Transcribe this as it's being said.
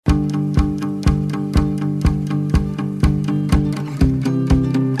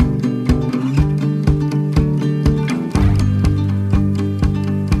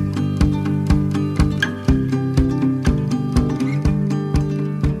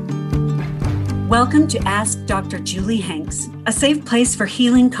Welcome to Ask Dr. Julie Hanks, a safe place for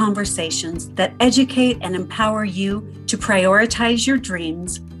healing conversations that educate and empower you to prioritize your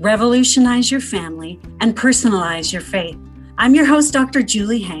dreams, revolutionize your family, and personalize your faith. I'm your host, Dr.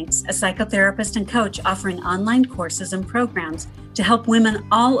 Julie Hanks, a psychotherapist and coach offering online courses and programs to help women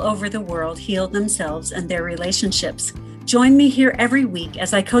all over the world heal themselves and their relationships. Join me here every week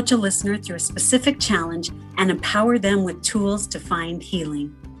as I coach a listener through a specific challenge and empower them with tools to find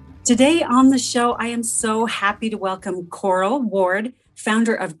healing. Today on the show, I am so happy to welcome Coral Ward,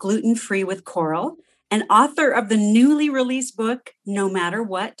 founder of Gluten Free with Coral, and author of the newly released book, No Matter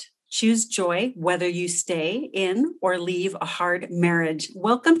What, Choose Joy, Whether You Stay in or Leave a Hard Marriage.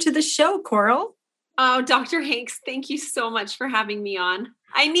 Welcome to the show, Coral. Oh, Dr. Hanks, thank you so much for having me on.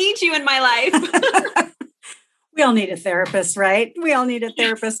 I need you in my life. We all need a therapist, right? We all need a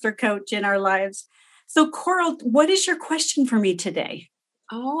therapist or coach in our lives. So, Coral, what is your question for me today?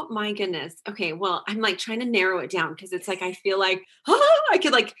 Oh my goodness. Okay. Well, I'm like trying to narrow it down because it's like, I feel like, I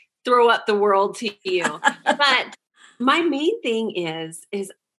could like throw up the world to you. But my main thing is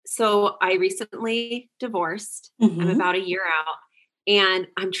so I recently divorced. I'm about a year out and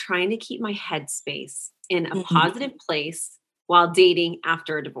I'm trying to keep my headspace in a positive place while dating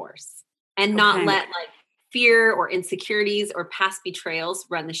after a divorce and not let like fear or insecurities or past betrayals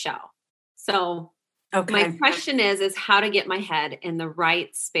run the show. So my question is how to get my head in the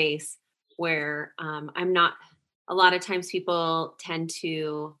right space where I'm not, a lot of times people tend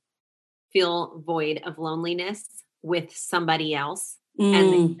to feel void of loneliness with somebody else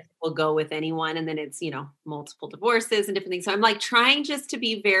and they will go with anyone. And then it's, multiple divorces and different things. So I'm like trying just to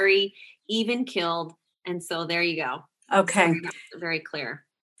be very even keeled. And so there you go. Okay. So very clear.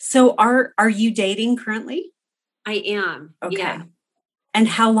 So are you dating currently? I am. Okay. Yeah. And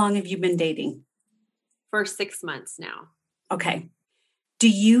how long have you been dating? For 6 months now. Okay. Do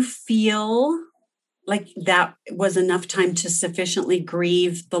you feel like that was enough time to sufficiently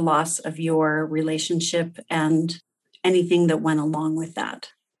grieve the loss of your relationship and anything that went along with that?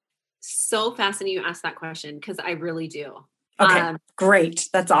 So fascinating you asked that question because I really do. Okay, great.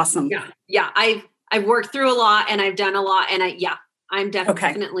 That's awesome. Yeah. I've worked through a lot and I've done a lot and I'm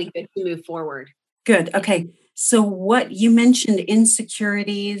definitely good to move forward. Good. Okay. So what you mentioned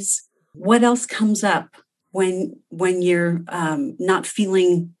insecurities, what else comes up when you're not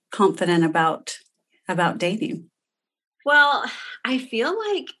feeling confident about dating? Well, I feel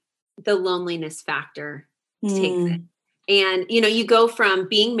like the loneliness factor takes it. And, you go from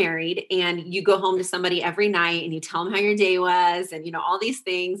being married and you go home to somebody every night and you tell them how your day was and, all these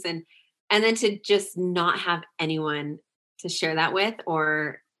things. And then to just not have anyone to share that with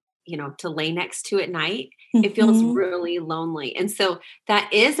or, to lay next to at night, it feels really lonely. And so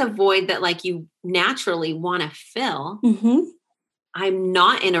that is a void that like you naturally want to fill. I'm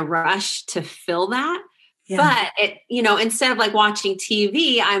not in a rush to fill that. Yeah. But instead of like watching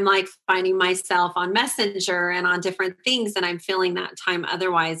TV, I'm like finding myself on Messenger and on different things and I'm filling that time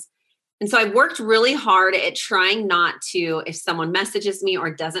otherwise. And so I've worked really hard at trying not to, if someone messages me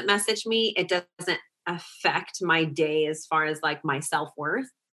or doesn't message me, it doesn't affect my day as far as like my self-worth.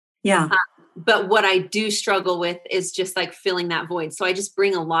 Yeah. But what I do struggle with is just like filling that void. So I just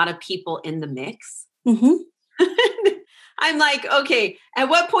bring a lot of people in the mix. I'm like, okay, at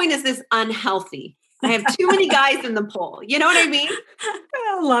what point is this unhealthy? I have too many guys in the pool. You know what I mean?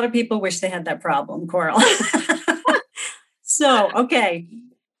 A lot of people wish they had that problem, Coral. So, okay.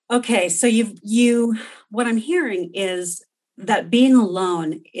 So you, what I'm hearing is that being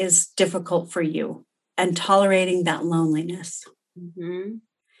alone is difficult for you and tolerating that loneliness.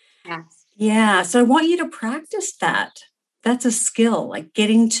 Yes. Yeah. So I want you to practice that. That's a skill, like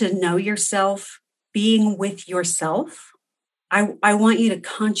getting to know yourself, being with yourself. I want you to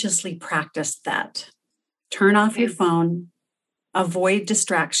consciously practice that. Turn off your phone, avoid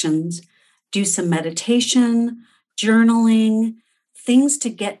distractions, do some meditation, journaling, things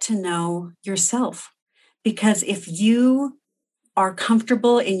to get to know yourself. Because if you are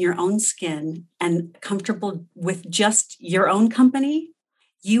comfortable in your own skin and comfortable with just your own company,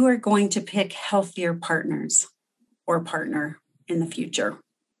 you are going to pick healthier partners or partner in the future.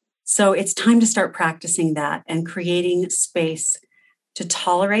 So it's time to start practicing that and creating space to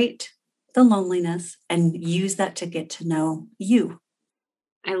tolerate the loneliness and use that to get to know you.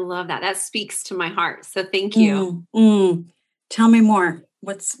 I love that. That speaks to my heart. So thank you. Tell me more.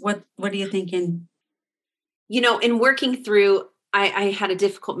 What are you thinking? In working through, I had a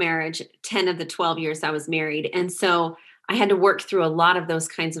difficult marriage, 10 of the 12 years I was married. And so I had to work through a lot of those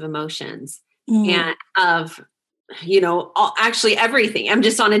kinds of emotions and of actually everything. I'm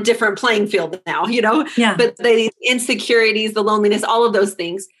just on a different playing field now, Yeah. But the insecurities, the loneliness, all of those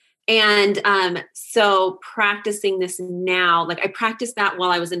things. And so practicing this now, like I practiced that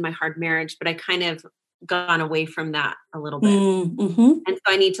while I was in my hard marriage, but I kind of gone away from that a little bit. Mm-hmm. And so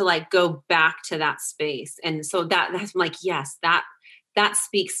I need to like go back to that space. And so that's like, yes, that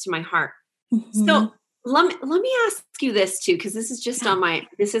speaks to my heart. Mm-hmm. So let me ask you this too, because this is just on my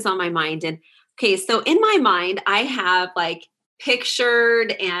mind. And okay, so in my mind, I have like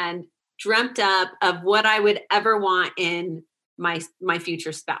pictured and dreamt up of what I would ever want in my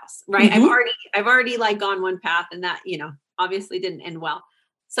future spouse, right? Mm-hmm. I've already like gone one path, and that, obviously didn't end well.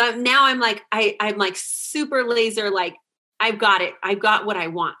 So now I'm like, I'm like super laser, like I've got it. I've got what I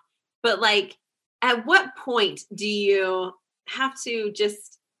want. But like, at what point do you have to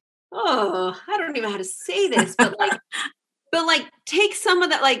just, I don't even know how to say this, but like take some of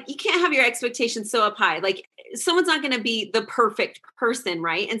that, like you can't have your expectations so up high. Like someone's not going to be the perfect person,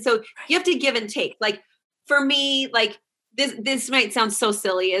 right? And so you have to give and take. Like for me, like this might sound so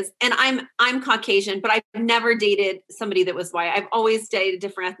silly and I'm Caucasian, but I've never dated somebody that was white. I've always dated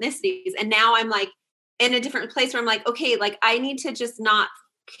different ethnicities. And now I'm like in a different place where I'm like, okay, like I need to just not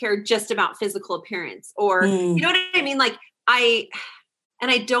care just about physical appearance or, you know what I mean? Like I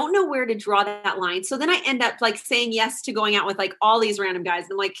don't know where to draw that line. So then I end up like saying yes to going out with like all these random guys.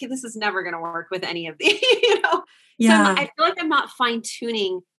 And I'm like, hey, this is never going to work with any of these, Yeah. So I feel like I'm not fine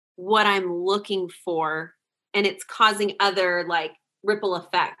tuning what I'm looking for. And it's causing other like ripple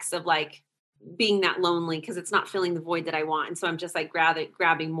effects of like being that lonely because it's not filling the void that I want. And so I'm just like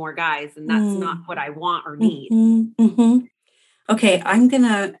grabbing more guys, and that's not what I want or need. Mm-hmm. Mm-hmm. Okay, I'm going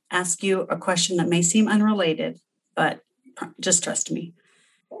to ask you a question that may seem unrelated, but just trust me.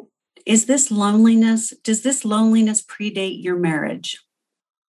 Does this loneliness predate your marriage?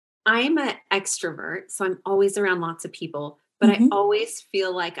 I'm an extrovert, so I'm always around lots of people, but I always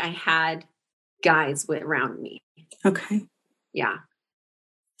feel like I had guys around me. Okay. Yeah.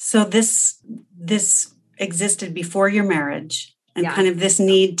 So this existed before your marriage, and Yeah. kind of this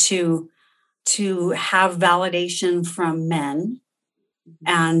need to have validation from men,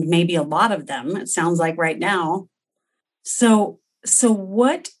 and maybe a lot of them, it sounds like right now. So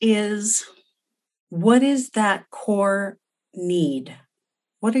what is that core need?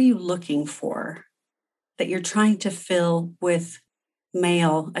 What are you looking for that you're trying to fill with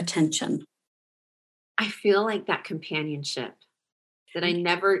male attention? I feel like that companionship that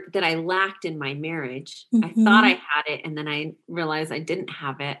I lacked in my marriage. I thought I had it, and then I realized I didn't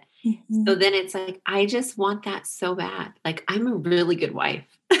have it. So then it's like, I just want that so bad. Like I'm a really good wife.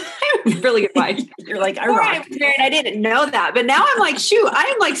 I'm a really good wife. You're like, I Before I was married, I didn't know that. But now I'm like, shoot, I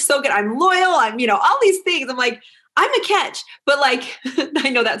am like so good. I'm loyal. I'm, all these things. I'm like, I'm a catch. But like, I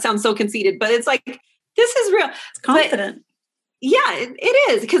know that sounds so conceited, but it's like, this is real. It's confident. But yeah,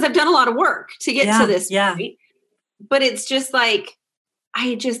 it is, because I've done a lot of work to get to this point. But it's just like,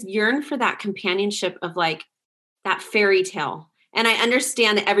 I just yearn for that companionship of like that fairy tale. And I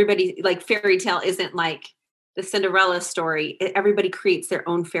understand that everybody, like, fairy tale isn't like the Cinderella story. Everybody creates their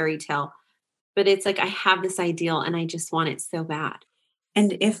own fairy tale. But it's like, I have this ideal and I just want it so bad.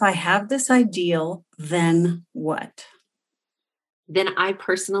 And if I have this ideal, then what? Then I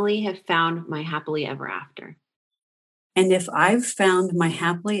personally have found my happily ever after. And if I've found my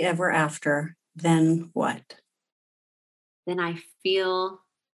happily ever after, then what? Then I feel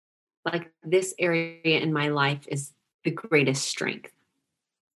like this area in my life is the greatest strength.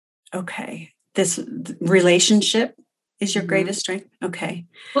 Okay. This relationship is your greatest strength? Okay.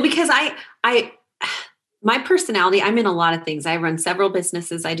 Well, because my personality, I'm in a lot of things. I run several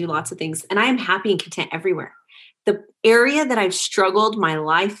businesses. I do lots of things, and I am happy and content everywhere. The area that I've struggled my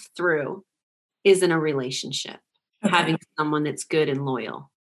life through is in a relationship, having someone that's good and loyal.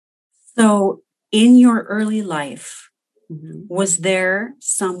 So in your early life, was there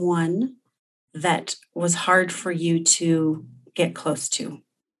someone that was hard for you to get close to?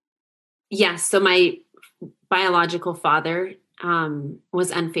 Yes. So my biological father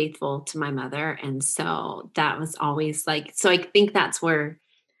was unfaithful to my mother. And so that was always like, so I think that's where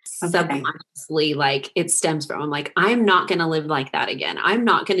subconsciously, like, it stems from. I'm like, I'm not going to live like that again. I'm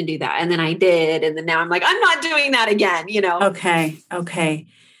not going to do that. And then I did. And then now I'm like, I'm not doing that again, Okay.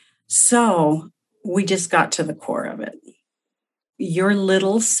 So we just got to the core of it. Your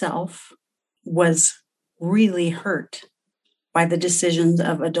little self was really hurt by the decisions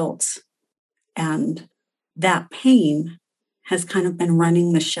of adults. And that pain has kind of been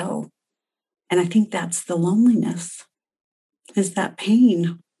running the show. And I think that's the loneliness, is that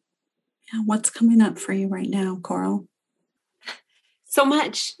pain. Yeah, what's coming up for you right now, Coral? So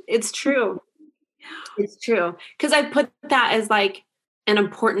much. It's true. It's true. Because I put that as like an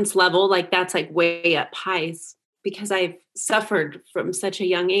importance level, like that's like way up highs. because I've suffered from such a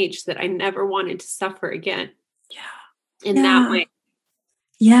young age that I never wanted to suffer again. Yeah. In that way.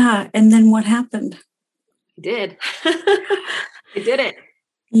 Yeah. And then what happened? I did. I did it.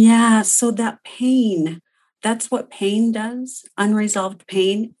 Yeah. So that pain, that's what pain does. Unresolved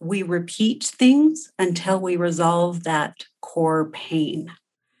pain. We repeat things until we resolve that core pain.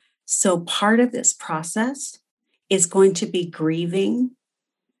 So part of this process is going to be grieving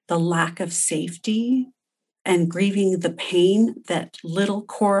the lack of safety and grieving the pain that little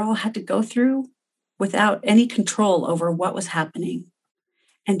Coral had to go through without any control over what was happening.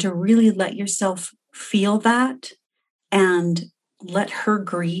 And to really let yourself feel that and let her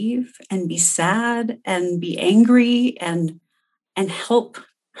grieve and be sad and be angry and help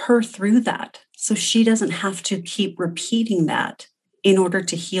her through that so she doesn't have to keep repeating that in order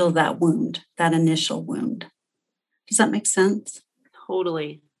to heal that wound, that initial wound. Does that make sense?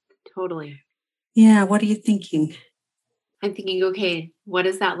 Totally. Yeah. What are you thinking? I'm thinking, okay, what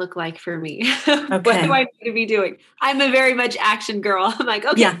does that look like for me? Okay. What do I need to be doing? I'm a very much action girl. I'm like,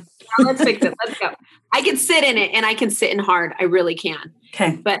 okay, yeah. Now let's fix it. Let's go. I can sit in it and I can sit in hard. I really can.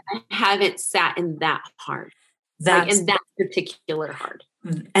 Okay. But I haven't sat in that hard. In that particular hard.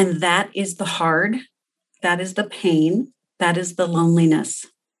 And that is the hard. That is the pain. That is the loneliness.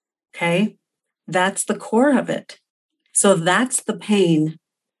 Okay. That's the core of it. So that's the pain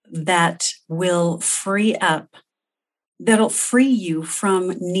that will that'll free you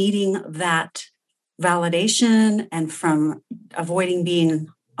from needing that validation and from avoiding being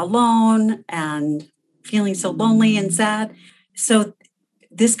alone and feeling so lonely and sad. So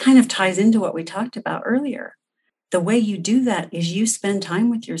this kind of ties into what we talked about earlier. The way you do that is you spend time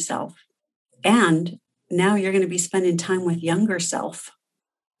with yourself. And now you're going to be spending time with younger self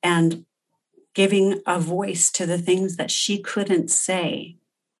and giving a voice to the things that she couldn't say.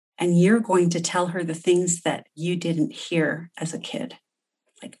 And you're going to tell her the things that you didn't hear as a kid.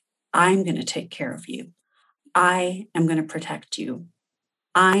 Like, I'm going to take care of you. I am going to protect you.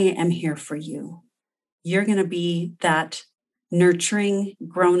 I am here for you. You're going to be that nurturing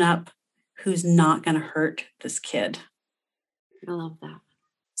grown up who's not going to hurt this kid. I love that.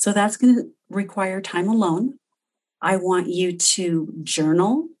 So that's going to require time alone. I want you to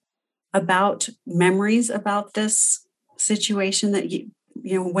journal about memories about this situation that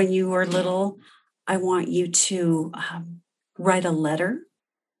when you were little. I want you to write a letter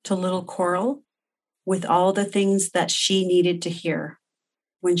to little Coral with all the things that she needed to hear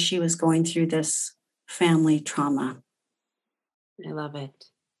when she was going through this family trauma. I love it.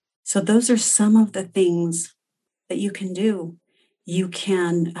 So those are some of the things that you can do. You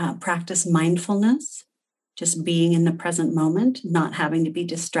can practice mindfulness, just being in the present moment, not having to be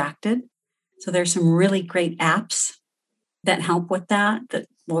distracted. So there's some really great apps that help with that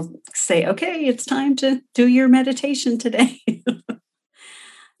will say, okay, it's time to do your meditation today.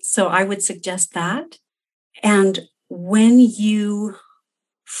 So I would suggest that. And when you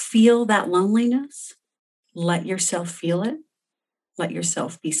feel that loneliness, let yourself feel it. Let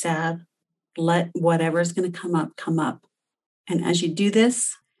yourself be sad. Let whatever's going to come up. And as you do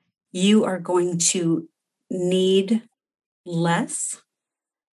this, you are going to need less,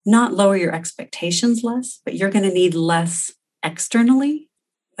 not lower your expectations less, but you're going to need less externally,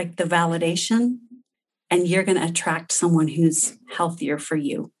 like the validation, and you're going to attract someone who's healthier for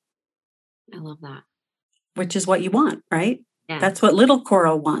you. I love that. Which is what you want, right? Yeah. That's what little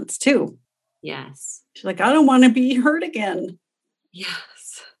Coral wants too. Yes. She's like, I don't want to be hurt again.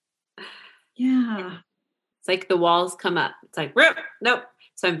 Yes. Yeah. It's like the walls come up. It's like, nope.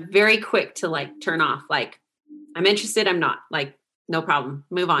 So I'm very quick to like turn off. Like, I'm interested. I'm not. Like, no problem.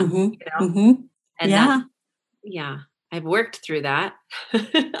 Move on. Mm-hmm. Mm-hmm. And I've worked through that.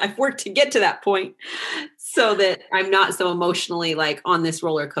 I've worked to get to that point so that I'm not so emotionally like on this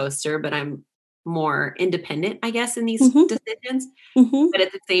roller coaster, but I'm more independent, I guess, in these decisions. Mm-hmm. But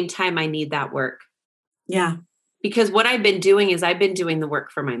at the same time, I need that work. Yeah. Because what I've been doing is I've been doing the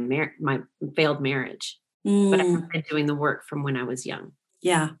work for my failed marriage, but I've been doing the work from when I was young.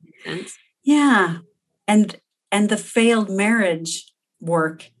 Yeah. Makes sense? Yeah. And the failed marriage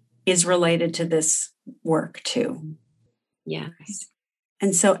work is related to this work too. Yes.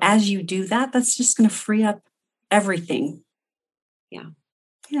 And so as you do that, that's just going to free up everything. Yeah.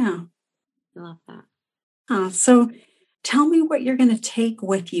 Yeah. I love that. So tell me what you're going to take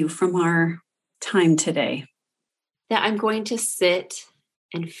with you from our time today. That I'm going to sit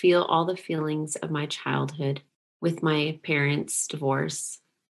and feel all the feelings of my childhood with my parents' divorce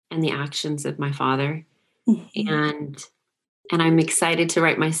and the actions of my father. Mm-hmm. And I'm excited to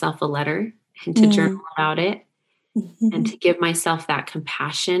write myself a letter and to journal about it and to give myself that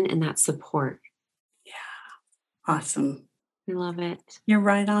compassion and that support. Yeah. Awesome. I love it. You're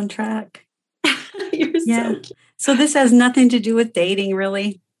right on track. You're so cute. So this has nothing to do with dating,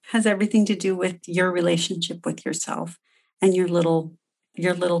 really. Has everything to do with your relationship with yourself and your little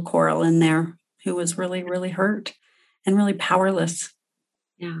Coral in there who was really, really hurt and really powerless.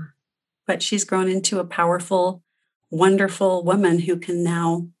 Yeah. But she's grown into a powerful, wonderful woman who can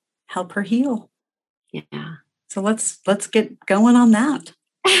now help her heal. Yeah. So let's get going on that.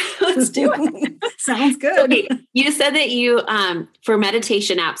 Let's do it. Sounds good. Okay. You said that you, for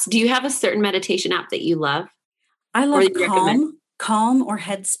meditation apps, do you have a certain meditation app that you love? I love Calm or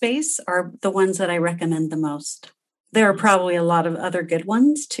Headspace are the ones that I recommend the most. There are probably a lot of other good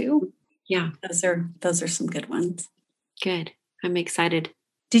ones too. Yeah. Those are some good ones. Good. I'm excited.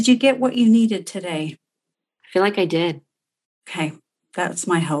 Did you get what you needed today? I feel like I did. Okay. That's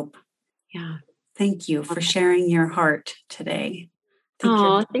my hope. Yeah. Thank you for sharing your heart today.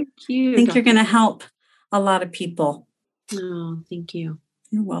 Thank you. I think you're going to help a lot of people. Oh, thank you.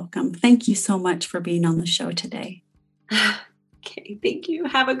 You're welcome. Thank you so much for being on the show today. Okay. Thank you.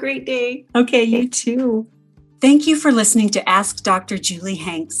 Have a great day. Okay. You too. Thank you for listening to Ask Dr. Julie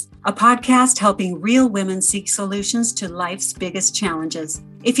Hanks, a podcast helping real women seek solutions to life's biggest challenges.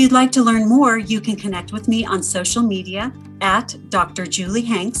 If you'd like to learn more, you can connect with me on social media at Dr. Julie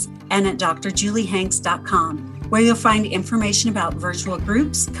Hanks and at drjuliehanks.com, where you'll find information about virtual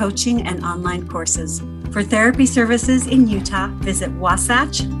groups, coaching, and online courses. For therapy services in Utah, visit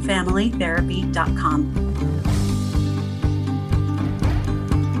wasatchfamilytherapy.com.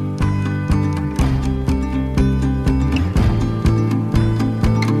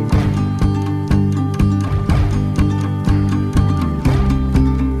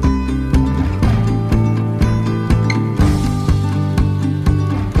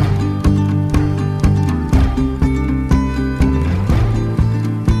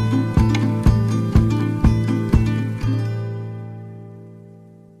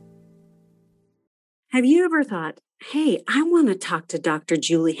 Have you ever thought, hey, I want to talk to Dr.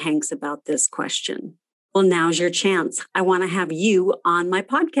 Julie Hanks about this question? Well, now's your chance. I want to have you on my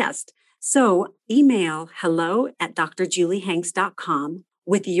podcast. So email hello@drjuliehanks.com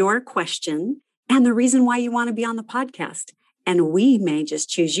with your question and the reason why you want to be on the podcast. And we may just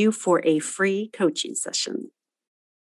choose you for a free coaching session.